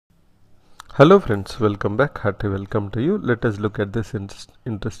Hello friends, welcome back. Hearty welcome to you. Let us look at this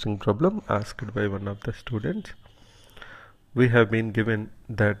interesting problem asked by one of the students. We have been given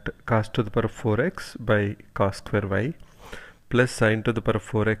that cos to the power of 4x by cos square y plus sin to the power of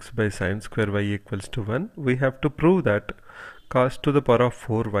 4x by sin square y equals to 1. We have to prove that cos to the power of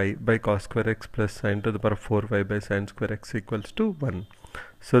 4y by cos square x plus sin to the power of 4y by sin square x equals to 1.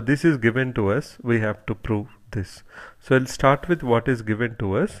 So this is given to us. We have to prove this. So I'll start with what is given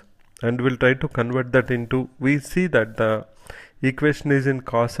to us, and we'll try to convert that into, we see that the equation is in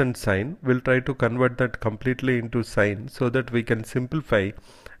cos and sine. We'll try to convert that completely into sine so that we can simplify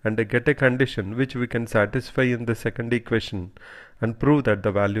and get a condition which we can satisfy in the second equation and prove that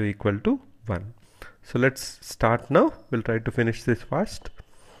the value equal to 1. So let's start now. We'll try to finish this fast.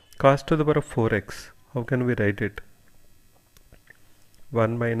 Cos to the power of 4x, how can we write it?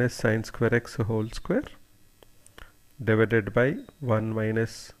 1 minus sine square x whole square divided by 1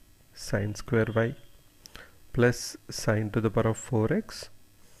 minus sine square y plus sine to the power of 4x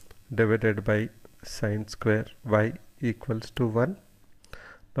divided by sine square y equals to 1.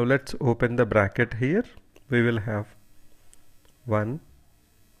 Now let's open the bracket here. We will have 1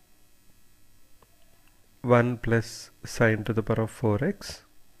 plus sine to the power of 4x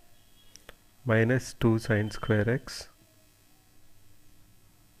minus 2 sine square x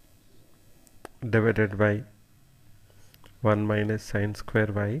divided by 1 minus sine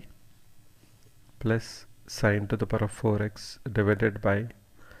square y plus sine to the power of 4x divided by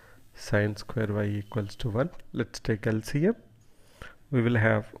sine square y equals to 1. Let's take LCM. We will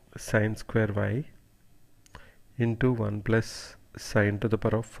have sine square y into 1 plus sine to the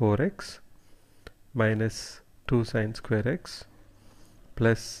power of 4x minus 2 sine square x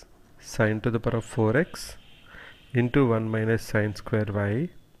plus sine to the power of 4x into 1 minus sine square y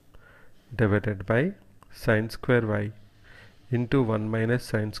divided by sine square y into 1 minus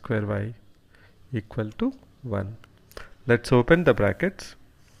sine square y equal to 1. Let's open the brackets.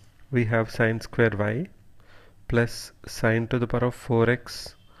 We have sine square y plus sine to the power of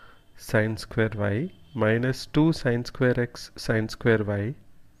 4x sine square y minus 2 sine square x sine square y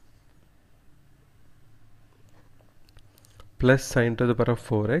plus sine to the power of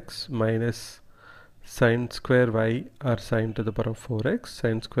 4x minus sine square y or sine to the power of 4x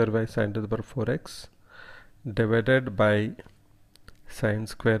sine square y sine to the power of 4x divided by sine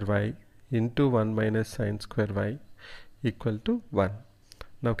square y into 1 minus sine square y equal to 1.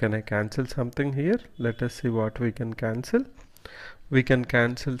 Now can I cancel something here? Let us see what we can cancel. We can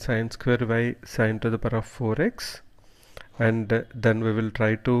cancel sine square y sine to the power of 4x, and then we will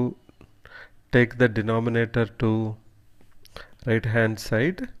try to take the denominator to right hand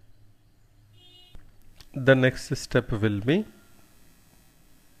side. The next step will be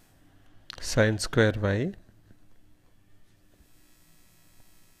sine square y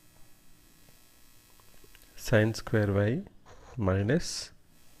sine square y minus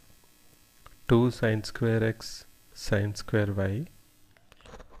 2 sine square x sine square y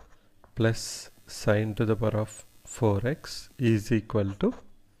plus sine to the power of 4x is equal to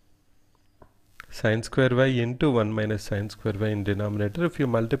sine square y into 1 minus sine square y in denominator. If you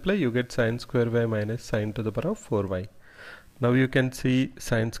multiply, you get sine square y minus sine to the power of 4y. Now you can see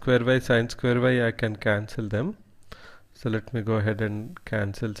sine square y, I can cancel them. So let me go ahead and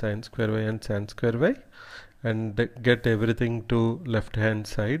cancel sine square y and sine square y and get everything to left hand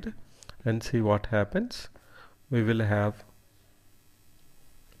side and see what happens. We will have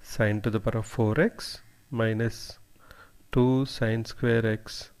sine to the power of 4x minus 2 sine square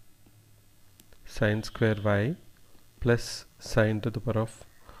x sine square y plus sine to the power of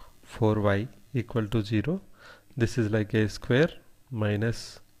 4y equal to 0. This is like a square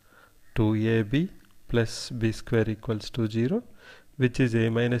minus 2ab plus b square equals to 0, which is a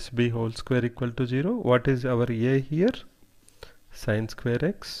minus b whole square equal to 0. What is our a here? Sine square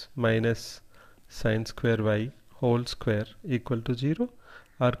x minus sine square y whole square equal to 0,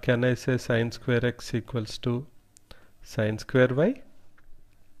 or can I say sine square x equals to sine square y?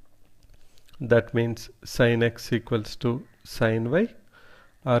 That means sine x equals to sine y,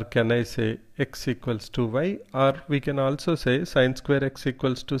 or can I say x equals to y, or we can also say sine square x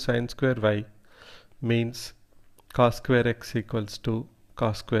equals to sine square y, means cos square x equals to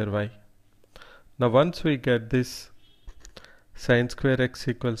cos square y. Now once we get this sine square x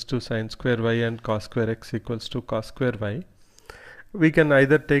equals to sine square y and cos square x equals to cos square y, we can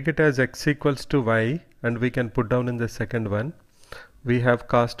either take it as x equals to y, and we can put down in the second one. We have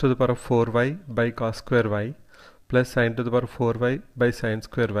cos to the power of 4y by cos square y plus sine to the power of 4y by sine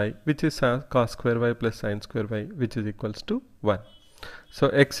square y, which is cos square y plus sine square y, which is equals to 1. So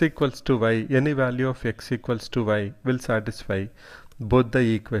x equals to y, any value of x equals to y will satisfy both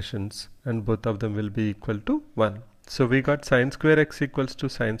the equations, and both of them will be equal to 1. So we got sin square x equals to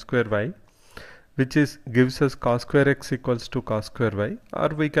sin square y, which is gives us cos square x equals to cos square y, or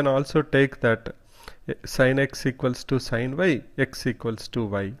we can also take that sin x equals to sin y, x equals to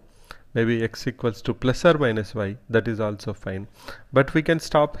y, maybe x equals to plus or minus y, that is also fine. But we can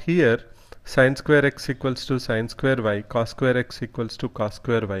stop here. Sin square x equals to sin square y, cos square x equals to cos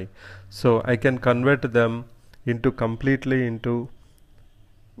square y. So I can convert them into completely into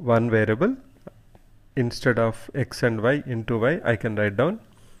one variable. Instead of x and y into y, I can write down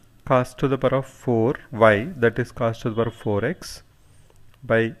cos to the power of 4y, that is cos to the power of 4x,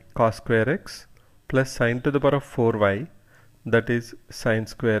 by cos square x, plus sin to the power of 4y, that is sin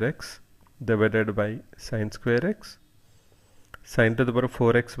square x, divided by sin square x, sin to the power of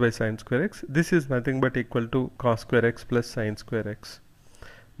 4x by sin square x. This is nothing but equal to cos square x plus sin square x.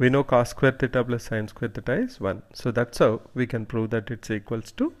 We know cos square theta plus sin square theta is 1. So that's how we can prove that it's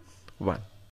equals to 1.